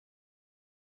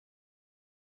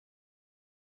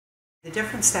The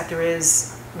difference that there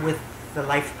is with the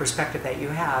life perspective that you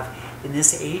have in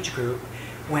this age group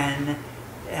when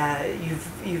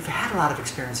you've had a lot of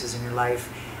experiences in your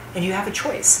life and you have a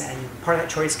choice, and part of that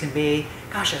choice can be,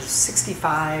 gosh, at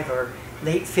 65 or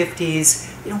late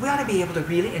 50s, we ought to be able to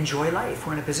really enjoy life.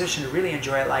 We're in a position to really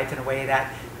enjoy life in a way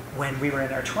that when we were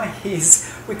in our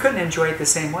 20s, we couldn't enjoy it the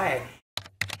same way.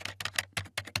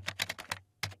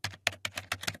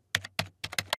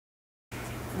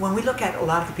 When we look at a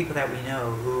lot of the people that we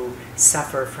know who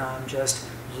suffer from just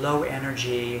low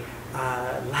energy,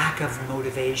 lack of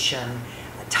motivation,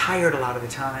 tired a lot of the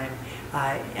time,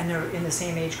 and they're in the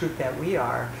same age group that we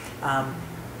are,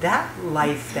 that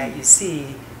life that you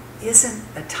see isn't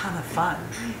a ton of fun.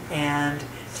 And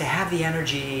to have the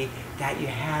energy that you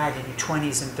had in your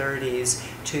 20s and 30s,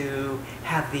 to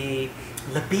have the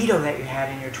libido that you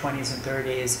had in your 20s and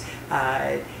 30s,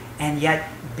 and yet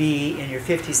be in your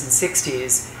 50s and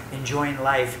 60s enjoying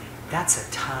life, that's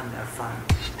a ton of fun.